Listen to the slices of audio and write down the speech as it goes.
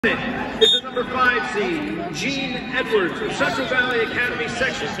Is the number 5 seed, Gene Edwards of Central Valley Academy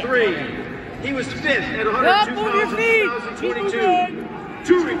Section 3. He was 5th at 102 pounds in 2022.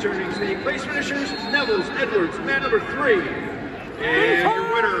 2 returning state place finishers, Neville's Edwards, mat number 3. And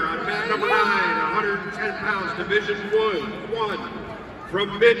your winner on mat number 9, 110 pounds, Division 1, from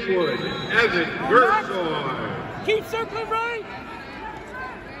Midwood, Evan Gersoy. Keep circling right.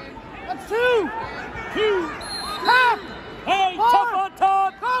 That's 2. Top. Hey, 4. Tough on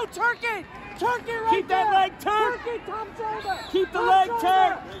top. Go, Turkey. Turkey right Keep that leg turned. Turkey, top shoulder. Keep the leg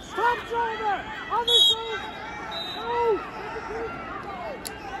turned. Top shoulder. Other shoulder. Go.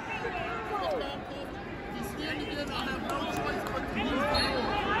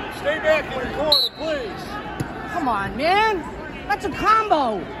 Stay back in the corner, please. Come on, man. That's a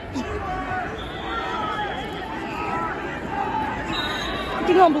combo.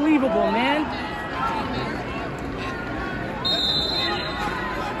 Fucking unbelievable, man.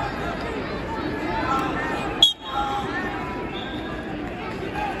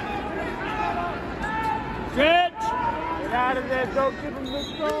 Stretch. Get out of there. Don't give him the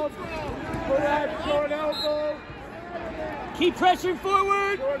throat. Put that short elbow. Keep pressing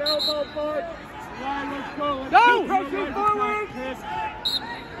forward. Short elbow, Bart. Right, let's go. Go. Keep pressing forward.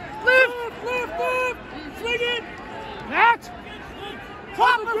 Lift. Swing it. Matt.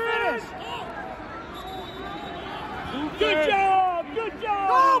 Proper finish. Good job.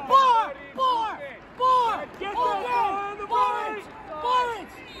 Go, Bart. Get on the board.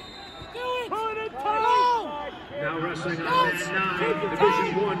 Do it. Put it tight. Now wrestling on mat 9,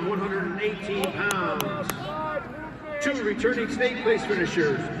 Division 1, 118 pounds. 2 returning state place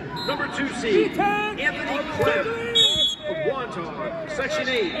finishers. Number 2 seed, Anthony Clem of Wantagh, Section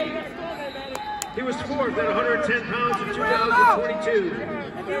 8. He was 4th at 110 pounds in 2022.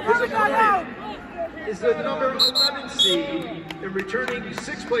 His opponent is the number 11 seed and returning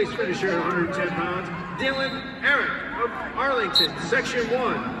 6th place finisher at 110 pounds, Dylan Eric of Arlington, Section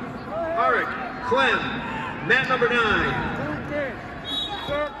 1. Eric Clem, mat number 9. Movement,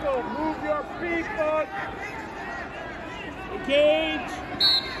 circle, move your feet, bud. Engage.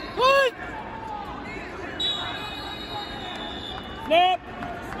 Good. Snap.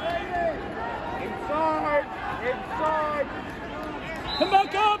 Inside. Come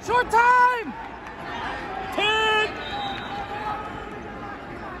back up. Short time. 10.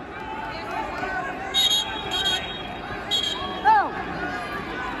 No.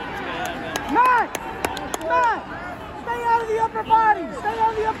 Matt. Stay out of the upper body.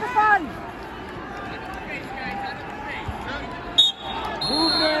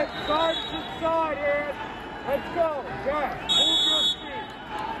 Movement, side to side, Ed. Let's go. Yeah. Move your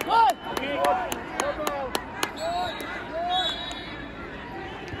feet. Come on.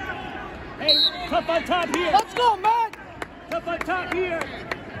 Hey, tough on top here. Let's go, Matt. Tough on top here.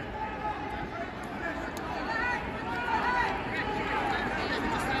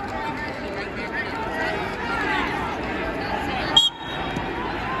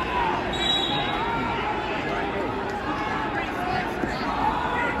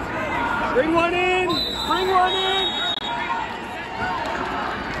 Bring one in.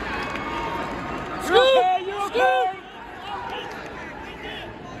 You're okay.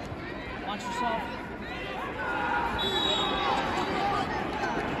 Watch yourself.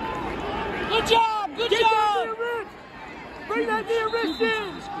 Good job. Bring that near wrist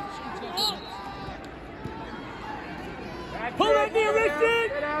in. Pull that near wrist in.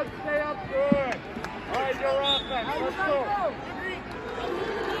 Get out, stay up good. All right, you're off that. Let's go.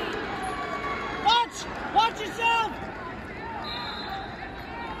 Watch yourself!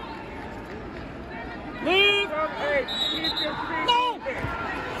 Leave! Hey, keep your feet moving.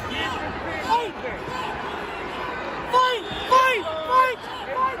 Fight!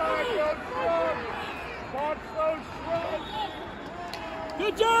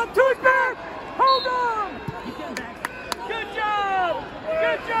 Good job, Toothpick! Hold on! Good job!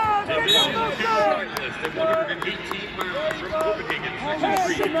 118 pounds from Copenhagen,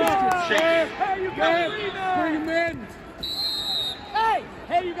 Section 3. Hey, you got bring him in.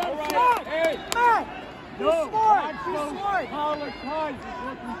 Hey, you got smart. Hey, Matt. No, smart. Collar ties is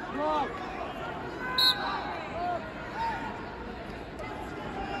looking strong.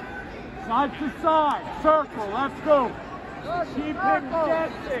 Side to side, circle. Let's go. Keep him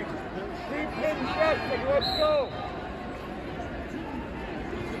dancing. Let's go.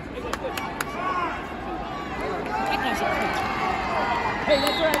 Hey,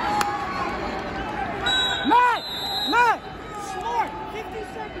 that's right. Matt! Smart! 50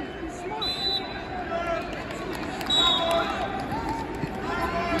 seconds, smart!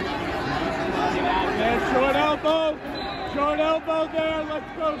 Short elbow! short elbow there.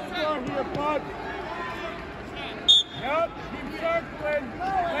 Let's go score here, bud. Yep, keep circling.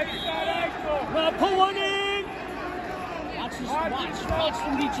 Raise that ankle. Well, pull one in. Watch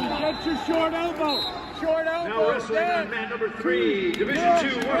from each one. Get your short elbow. Short elbow. Now wrestling on mat number 3, Division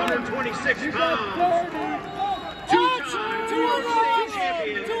 2, 126 pounds. Two-time New York State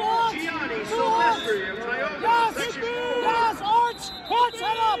champion, Gianni Silvestri of Tioga, Section 4. Yes, Arch,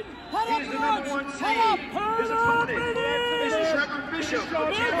 head up. He's the number 1 seed. His opponent is Trevor Bishop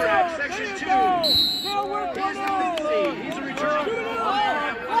of Tamarack, Section 2. He is the 5th seed. He's a returning qualifier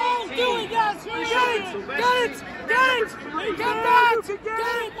at 118. Do it, yes. Bishop and Silvestri, Get it. Get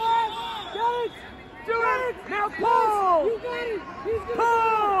it. Do it. Now pull. You got it.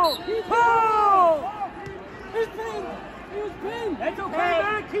 Pull. He's pinned. He was pinned. That's okay.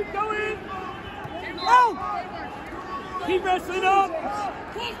 Man. Keep going. Oh. Keep wrestling up.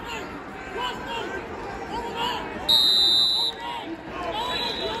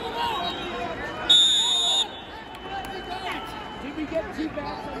 Did we get 2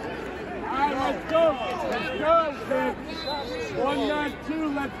 backs? All right, let's go. Let's go, kid. 1, 2.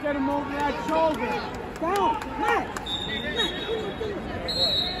 Let's get him over that shoulder. Down. Matt.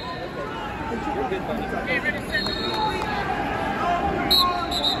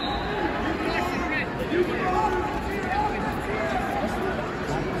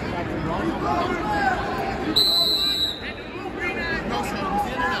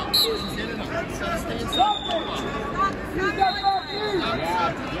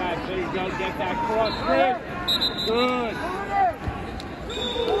 Yeah, there you go. Get that cross grip. Good.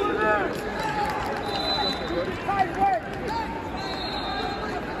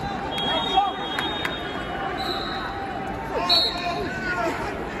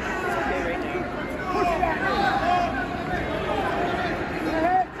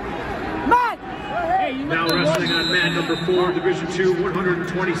 Now wrestling on mat number 4, Division 2,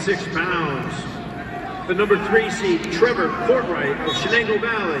 126 pounds. The number 3 seed, Trevor Courtright of Shenango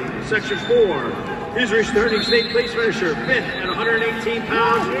Valley, Section 4. He's a returning state place finisher, 5th at 118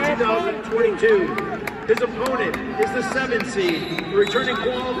 pounds in 2022. His opponent is the 7th seed, returning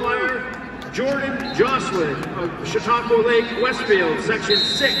qualifier, Jordan Jocelyn of Chautauqua Lake, Westfield, Section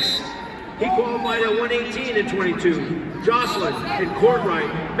 6. He qualified at 118 in 22. Jocelyn and Courtright,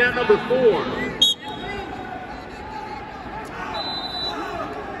 mat number 4.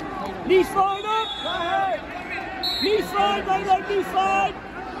 Knee slide up. Knee slide, right leg, knee slide.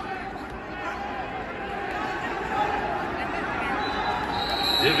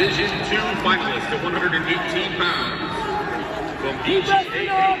 Division 2 finalist at 118 pounds. From VIII,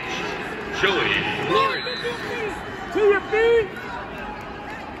 Joey Lawrence. To your feet.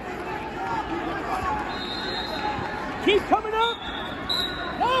 Keep coming up.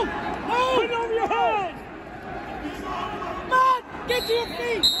 Oh, put it over your head. Matt, get to your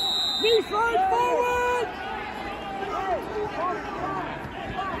feet. Knee slide forward.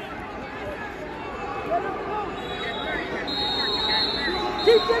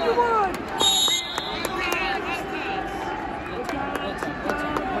 Keep getting one.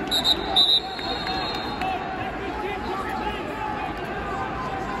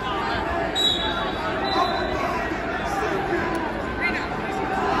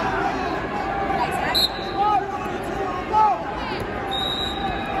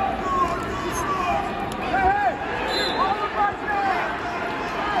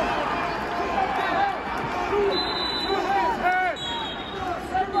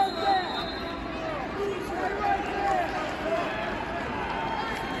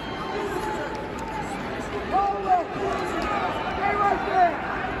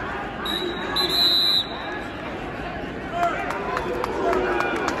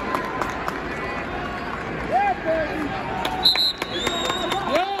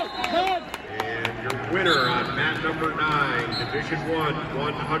 Division 1,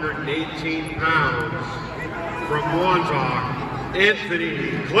 118 pounds. From Wantock, Anthony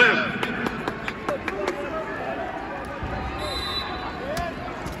Clem.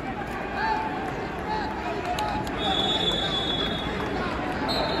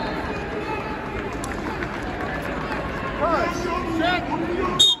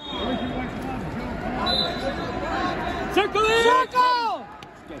 Circle in! Circle!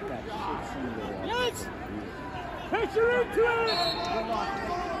 Yes! Pressure into it!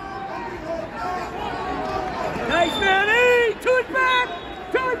 Nice, Manny! To it back!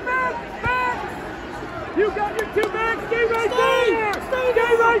 Back! You got your 2 backs! Stay right there! Stay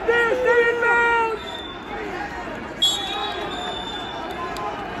right there! Stay in bounds!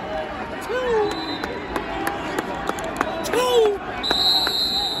 2!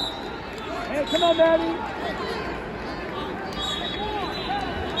 Hey, come on, Manny!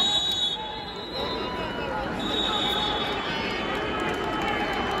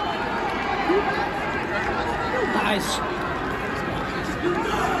 Nice.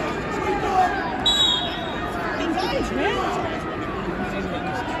 Nice, man.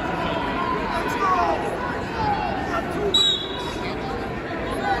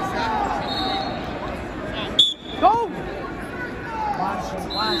 Go!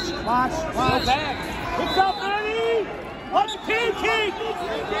 Watch. Go back. What's up, Eddie? Watch the pancake!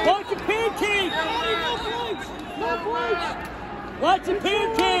 Watch the pancake! No points! Watch the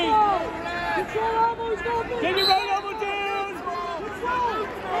pancake! Control elbows, go big! Get your right elbow down!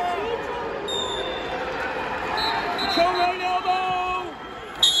 Control right elbow!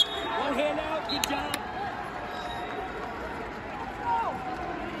 One hand out, good job.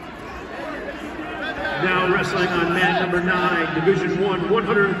 Now wrestling on mat number 9, Division 1,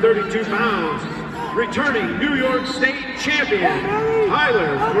 132 pounds. Returning New York State champion,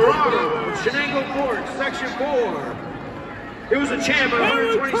 Tyler Marlow of Shenango Fort, Section 4. He was a champ at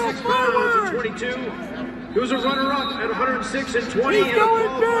 126 pounds and 22. He was a runner-up at 106 and 20 and a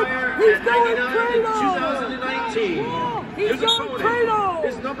qualifier at 99 in 2019. His opponent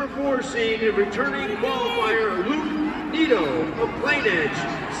is number 4 seed and returning qualifier Luke Nito of Plain Edge,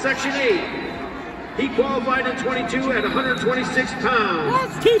 Section 8. He qualified in 22 at 126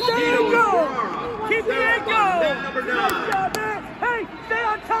 pounds. Keep the angle! Keep the angle! Number 9. Hey, stay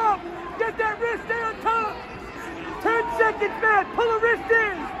on top! Get that wrist, stay on top! 10 seconds, man! Pull the wrist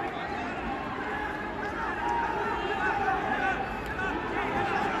in!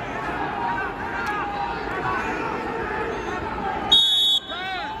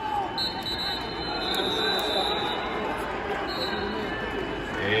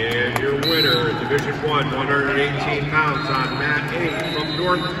 And your winner, Division 1, 118 pounds on mat 8 from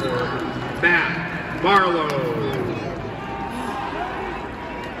Northport, Matt Marlow.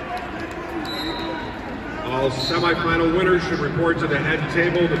 All semifinal winners should report to the head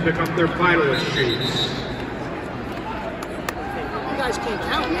table to pick up their finalist sheets. You guys can't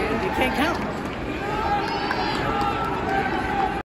count, man. You can't count.